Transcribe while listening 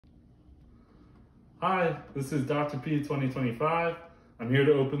Hi, this is Dr. P 2025. I'm here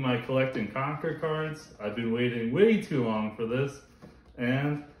to open my Collect and Conquer cards. I've been waiting way too long for this,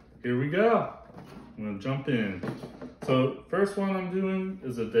 and here we go. I'm gonna jump in. So first one I'm doing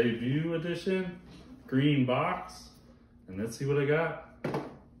is a debut edition, green box, and let's see what I got.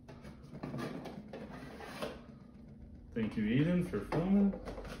 Thank you, Eden, for filming.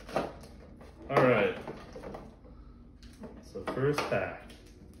 All right, so first pack.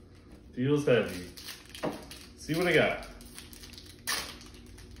 Feels heavy. See what I got.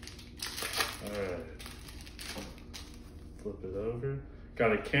 All right. Flip it over.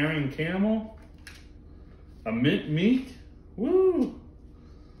 Got a caring camel. A mint meek. Woo!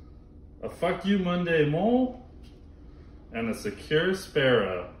 A fuck you Monday mole. And a secure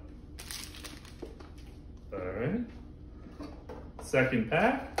sparrow. All right. Second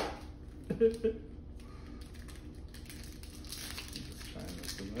pack. Just trying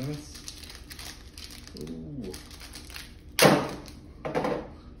to open this. Ooh.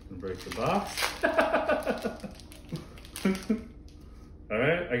 Break the box. All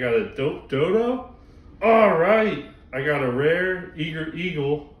right, I got a dope dodo. All right, I got a rare eager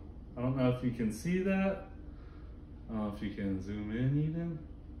eagle. I don't know if you can see that. I don't know if you can zoom in even.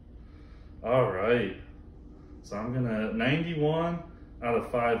 All right, so I'm gonna 91 out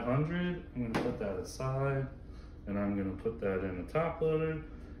of 500. I'm gonna put that aside, and I'm gonna put that in the top loader.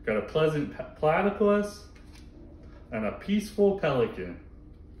 Got a pleasant platypus and a peaceful pelican.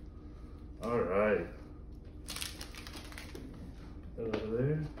 All right. Put that over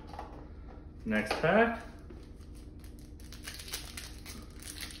there. Next pack.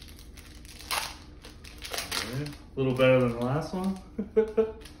 All right. A little better than the last one.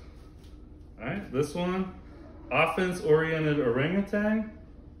 All right, this one, offense-oriented orangutan,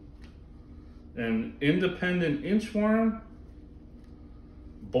 an independent inchworm,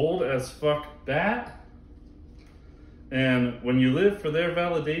 bold as fuck bat, and when you live for their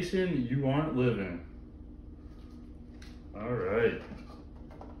validation, you aren't living. All right.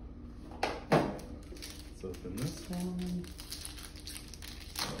 Let's open this one.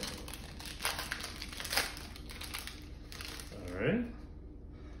 All right.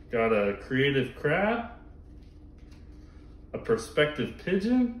 Got a creative crab, a perspective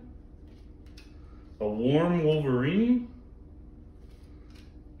pigeon, a warm wolverine,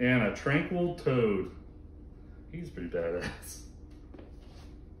 and a tranquil toad. He's pretty badass.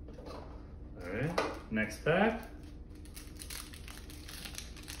 All right, next pack.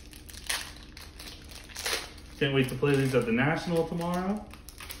 Can't wait to play these at the National tomorrow.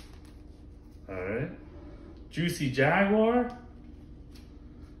 All right, juicy jaguar,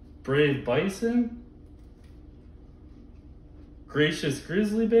 brave bison, gracious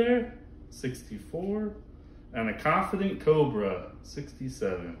grizzly bear, 64, and a confident cobra,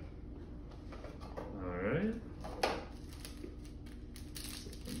 67. All right.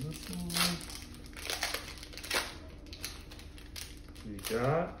 This one. We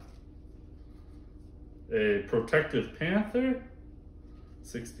got a protective panther,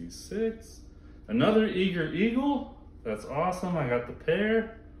 66. Another eager eagle, that's awesome. I got the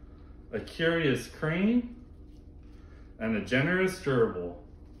pair. A curious crane, and a generous gerbil. All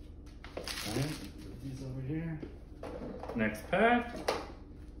right, put these over here. Next pack.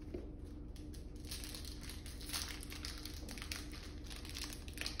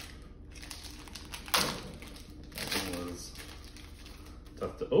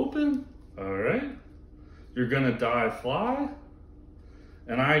 Tough to open. All right. You're gonna die fly.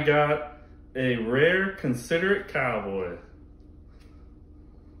 And I got a rare considerate cowboy.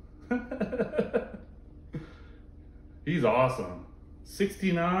 He's awesome.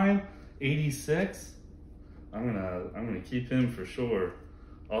 69, 86. I'm gonna keep him for sure.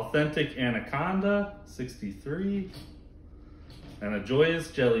 Authentic anaconda, 63. And a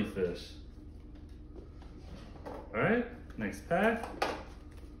joyous jellyfish. All right, next pack.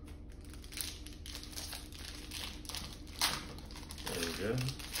 There we go.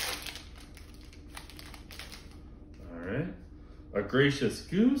 All right. A gracious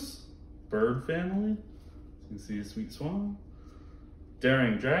goose, bird family. You can see a sweet swan.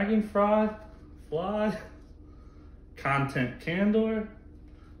 Daring dragonfly, fly. Content candor,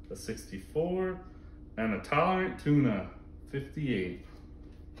 a 64. And a tolerant tuna, 58.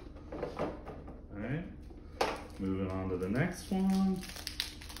 All right. Moving on to the next one.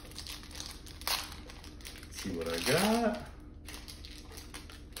 Let's see what I got.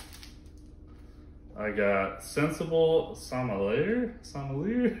 I got sensible sommelier, don't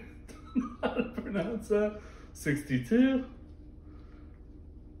know how to pronounce that, 62.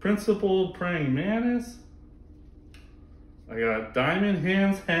 Principled praying mantis. I got diamond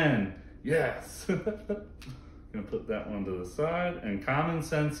hands hen, Yes. Gonna put that one to the side. And Common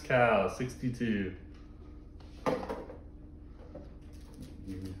Sense Cow, 62.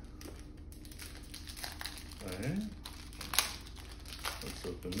 Alright. Let's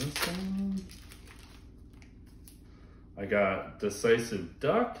open this one. I got Decisive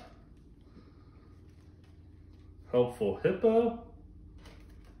Duck, Helpful Hippo,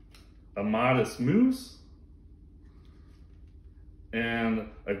 a Modest Moose, and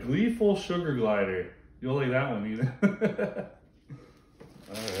a Gleeful Sugar Glider. You'll like that one, Ethan.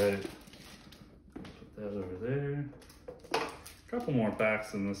 Alright. Put that over there. A couple more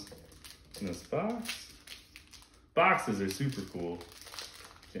packs in this box. Boxes are super cool.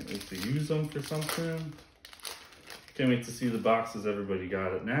 Can't wait to use them for something. Can't wait to see the boxes everybody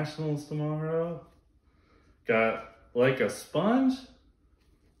got at Nationals tomorrow. Got Like a Sponge.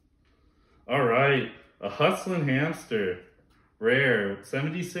 All right, a Hustlin' Hamster. Rare,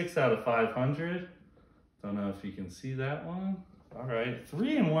 76 out of 500. Don't know if you can see that one. All right,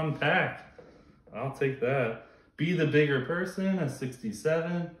 3 in 1 pack. I'll take that. Be the Bigger Person, a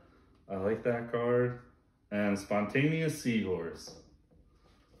 67. I like that card. And Spontaneous Seahorse.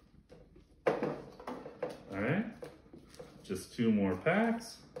 All right, just 2 more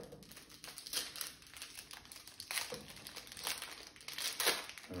packs.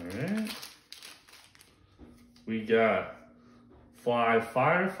 All right, we got Fly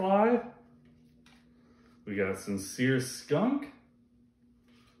Firefly. We got Sincere Skunk.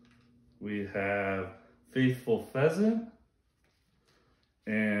 We have Faithful Pheasant.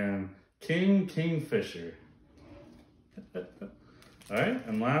 And King Kingfisher. All right,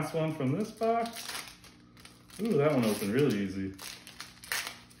 and last one from this box. Ooh, that one opened really easy.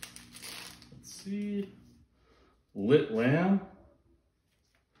 Let's see. Lit Lamb.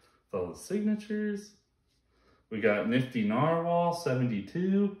 With all the signatures. We got Nifty Narwhal,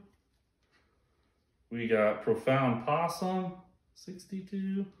 72. We got Profound Possum,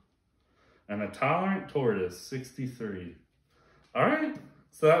 62. And a Tolerant Tortoise, 63. All right,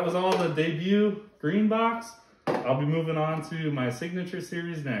 so that was all the debut green box. I'll be moving on to my signature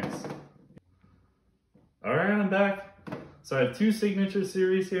series next. All right, I'm back. So I have 2 signature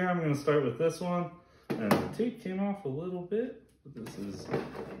series here. I'm gonna start with this one. And the tape came off a little bit, but this is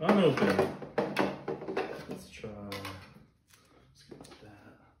unopened. Let's try, let's get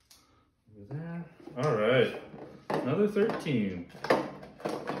that over there. All right, another 13. All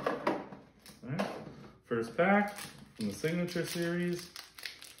right, first pack from the signature series.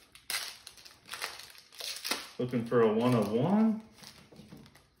 Looking for a 1 of 1.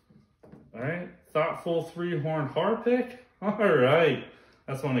 All right, Thoughtful 3-Horn Harpic. All right,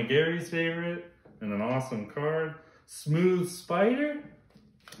 that's one of Gary's favorite and an awesome card. Smooth Spider.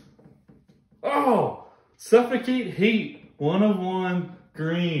 Oh, Suffocate Hate, 1 of 1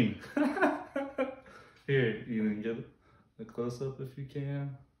 green. Here, you can get a close-up if you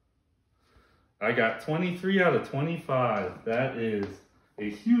can. I got 23 out of 25. That is a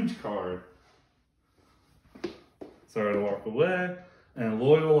huge card. Sorry to walk away. And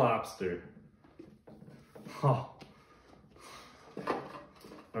Loyal Lobster. Oh.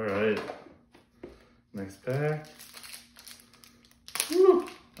 All right. Next pack. Woo,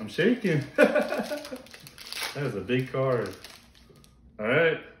 I'm shaking. That is a big card. All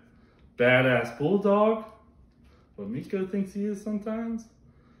right. Badass Bulldog. What Meeko thinks he is sometimes.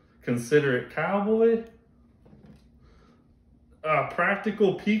 Considerate Cowboy.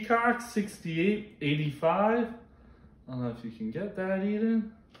 Practical Peacock, 68.85. I don't know if you can get that,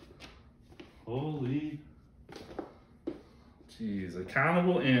 Eden. Holy. Jeez.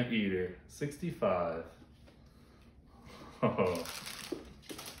 Accountable Anteater, 65. Oh.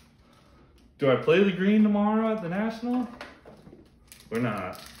 Do I play the green tomorrow at the National? Or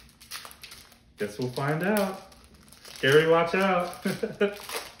not? Guess we'll find out. Gary, watch out.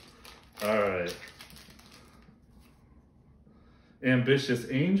 All right. Ambitious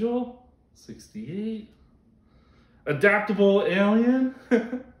Angel, 68. Adaptable Alien.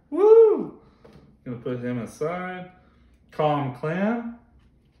 Woo! Gonna put him aside. Calm Clam.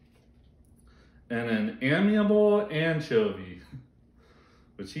 And an Amiable Anchovy,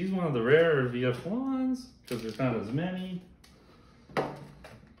 which he's one of the rarer VF1s because there's not as many. Put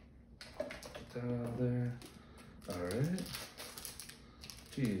that out there. All right.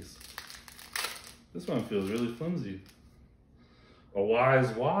 Jeez. This one feels really flimsy. A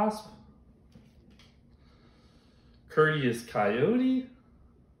Wise Wasp. Courteous Coyote.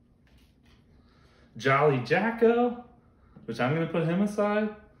 Jolly Jacko, which I'm going to put him aside.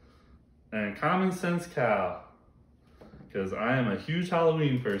 And Common Sense Cow, because I am a huge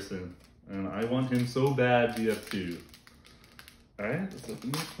Halloween person and I want him so bad VF2. All right, let's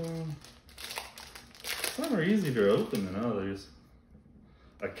open this one. Some are easier to open than others.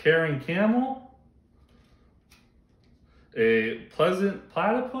 A caring camel. A pleasant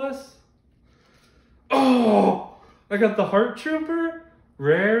platypus. Oh, I got the heart trooper.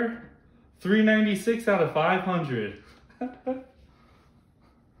 Rare. 396 out of 500.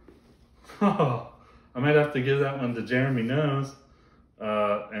 Oh, I might have to give that one to Jeremy Nose.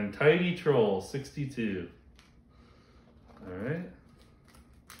 And Tidy Troll, 62. All right.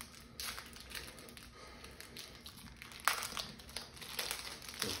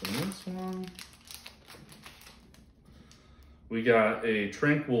 Open this one. We got a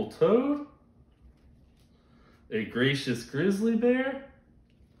Tranquil Toad, a Gracious Grizzly Bear,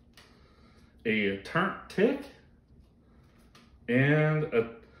 a Turnt Tick, and a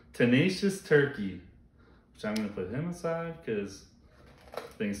Tenacious Turkey, which I'm going to put him aside because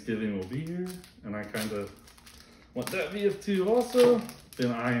Thanksgiving will be here, and I kind of want that VF2 also.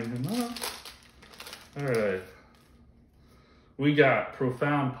 Been eyeing him up. All right. We got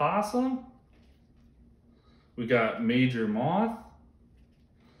Profound Possum. We got Major Moth.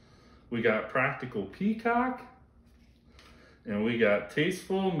 We got Practical Peacock. And we got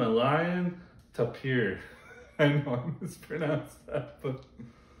Tasteful Malayan Tapir. I know I mispronounced that, but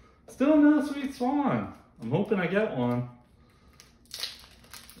still no Sweet Swan. I'm hoping I get one.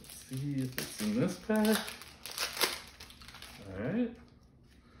 Let's see if it's in this pack. All right.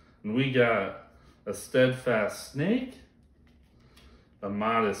 And we got a Steadfast Snake, a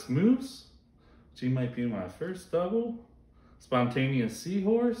Modest Moose, she might be my first double, Spontaneous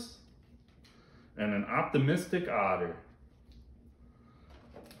Seahorse, and an Optimistic Otter.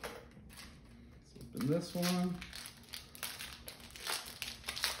 Let's open this one.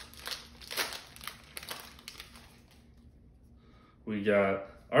 We got,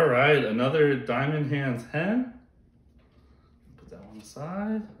 all right, another Diamond Hands Hen. Put that one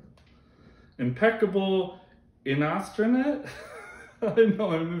aside. Impeccable Inostranet. I know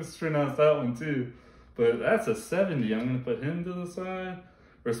I mispronounced that one too, but that's a 70. I'm gonna put him to the side.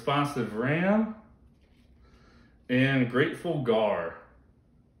 Responsive Ram and Grateful Gar.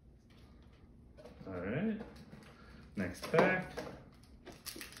 All right, next pack.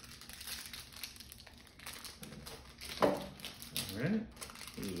 All right,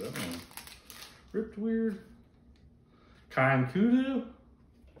 ooh, that one ripped weird. Kind Kudu.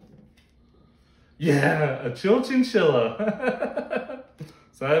 Yeah, a chinchilla.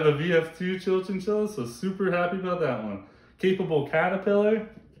 So I have a VF2 chinchilla, so super happy about that one. Capable Caterpillar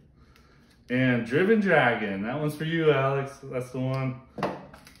and Driven Dragon. That one's for you, Alex. That's the one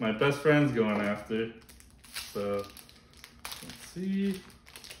my best friend's going after. So let's see.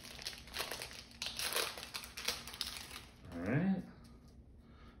 All right.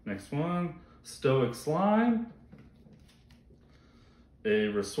 Next one, Stoic Slime, a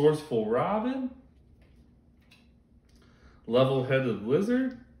Resourceful Robin, Level-Headed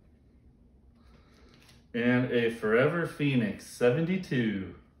Lizard, and a Forever Phoenix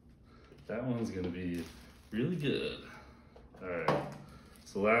 72. That one's gonna be really good. All right,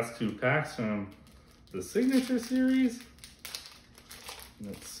 so last two packs from the Signature Series.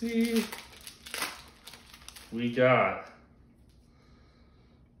 Let's see. We got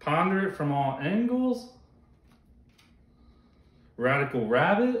Ponder It From All Angles, Radical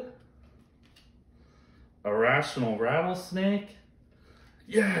Rabbit, Irrational Rattlesnake,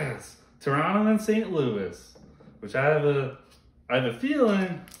 yes, Toronto and St. Louis, which I have a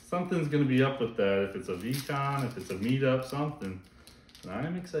feeling something's gonna be up with that. If it's a VCon, if it's a meetup, something. And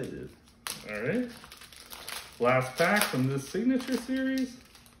I'm excited. All right, last pack from this Signature Series.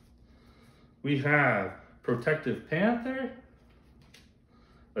 We have Protective Panther,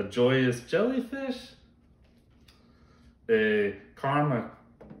 a Joyous Jellyfish, a Karma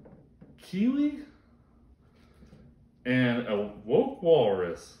Kiwi, and a Woke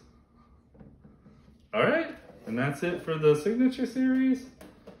Walrus. All right, and that's it for the Signature Series.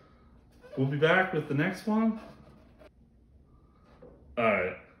 We'll be back with the next one. All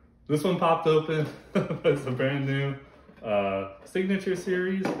right, this one popped open. It's a brand new Signature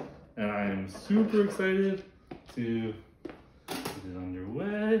Series, and I am super excited to get it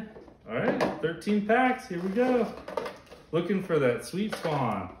underway. All right, 13 packs, here we go. Looking for that Sweet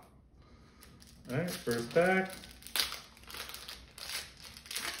Swan. All right, first pack.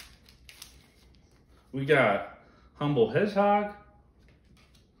 We got Humble Hedgehog,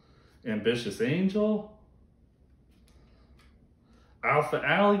 Ambitious Angel, Alpha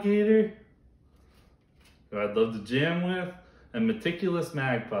Alligator, who I'd love to jam with, and Meticulous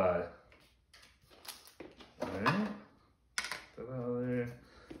Magpie. All right, put that out there.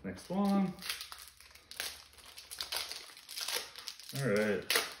 Next one. All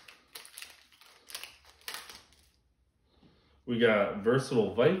right. We got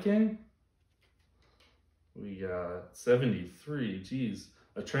Versatile Viking. We got 73, geez.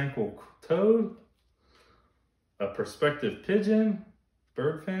 A Tranquil Toad. A Perspective Pigeon,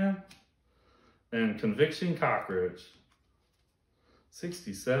 bird fan. And Conviction Cockroach.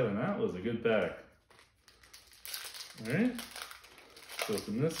 67, that was a good pack. All right, let's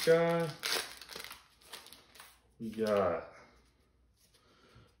open this guy. We got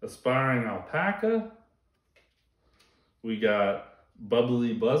Aspiring Alpaca. We got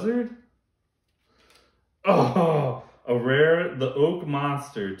Bubbly Buzzard. Oh, a rare, the Oak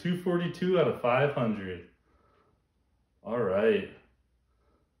Monster, 242 out of 500. All right.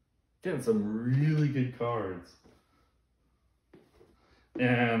 Getting some really good cards.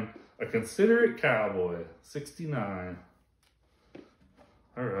 And a Considerate Cowboy, 69.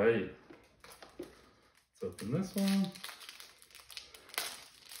 All right. Let's open this one.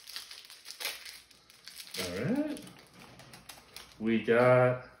 All right. We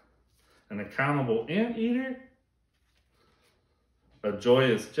got an Accountable Anteater, a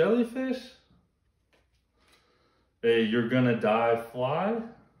Joyous Jellyfish, a You're Gonna Die Fly,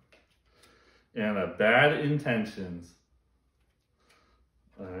 and a Bad Intentions.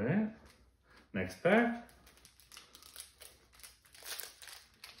 All right, next pack.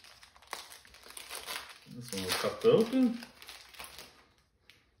 This one was tough to open.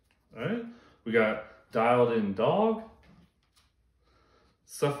 All right, we got Dialed In Dog,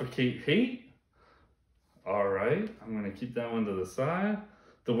 Suffocate Hate. All right, I'm gonna keep that one to the side.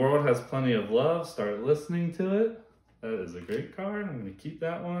 The World Has Plenty of Love, Start Listening to It. That is a great card. I'm gonna keep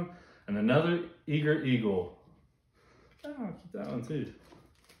that one. And another Eager Eagle. Oh, I'll keep that one too.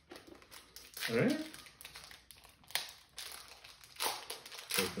 All right.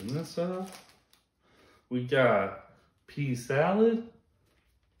 Open this up. We got Pea Salad,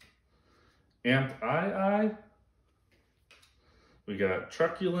 Amped Eye. We got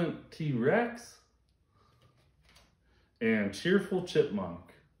Truculent T-Rex and Cheerful Chipmunk.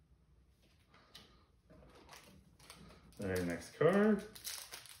 All right, next card.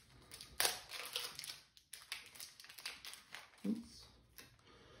 Oops.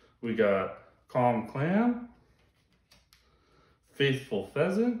 We got Calm Clam, Faithful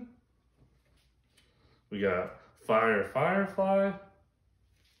Pheasant. We got Fire Firefly,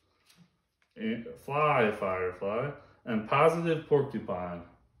 and Fly Firefly, and Positive Porcupine.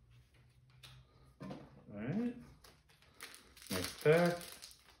 All right. Next pack.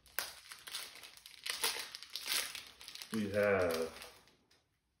 We have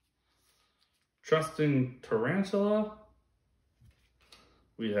Trusting Tarantula.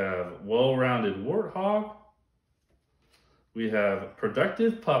 We have Well-Rounded Warthog. We have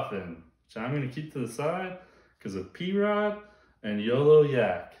Productive Puffin, which I'm going to keep to the side because of P-Rod and YOLO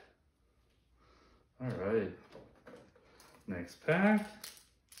Yak. All right. Next pack.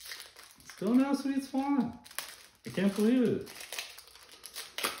 Still no Sweet Swan. I can't believe it.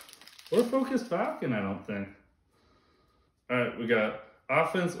 Or Focus Falcon, I don't think. All right, we got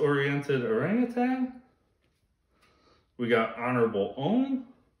Offense-Oriented Orangutan. We got Honorable Ohm.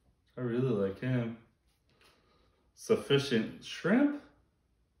 I really like him. Sufficient Shrimp.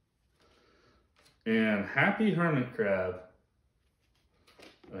 And Happy Hermit Crab.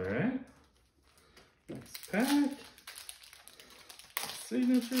 All right. Next pack.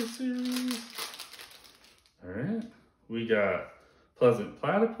 Signature series. All right. We got Pleasant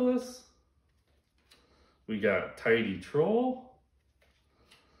Platypus. We got Tidy Troll.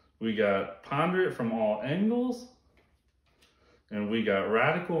 We got Ponder It From All Angles. And we got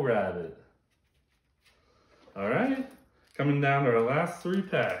Radical Rabbit. All right, coming down to our last 3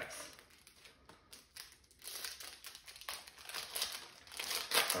 packs.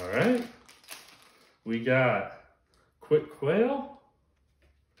 All right, we got Quick Quail,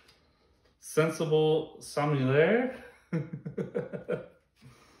 Sensible Samulaire.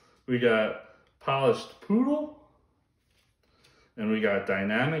 We got Polished Poodle, and we got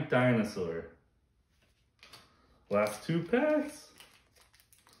Dynamic Dinosaur. Last 2 packs.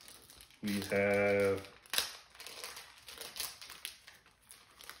 We have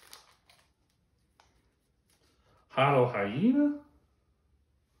Hado Hyena.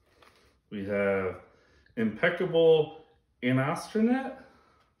 We have Impeccable Inostronet.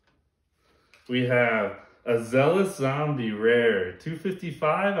 We have a Zealous Zombie Rare,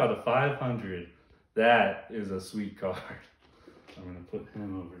 255 out of 500. That is a sweet card. I'm gonna put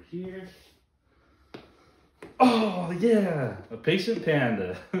him over here. Oh yeah, a Patient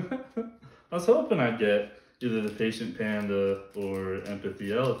Panda. I was hoping I'd get either the Patient Panda or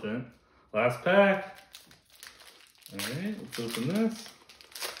Empathy Elephant. Last pack. All right, let's open this.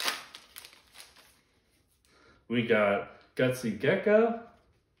 We got Gutsy Gecko.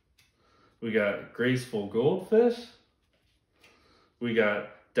 We got Graceful Goldfish. We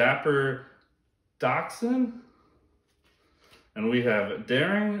got Dapper Dachshund. And we have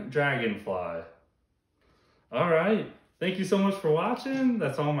Daring Dragonfly. All right, thank you so much for watching.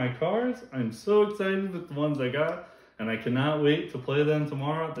 That's all my cards. I'm so excited with the ones I got, and I cannot wait to play them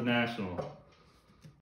tomorrow at the National.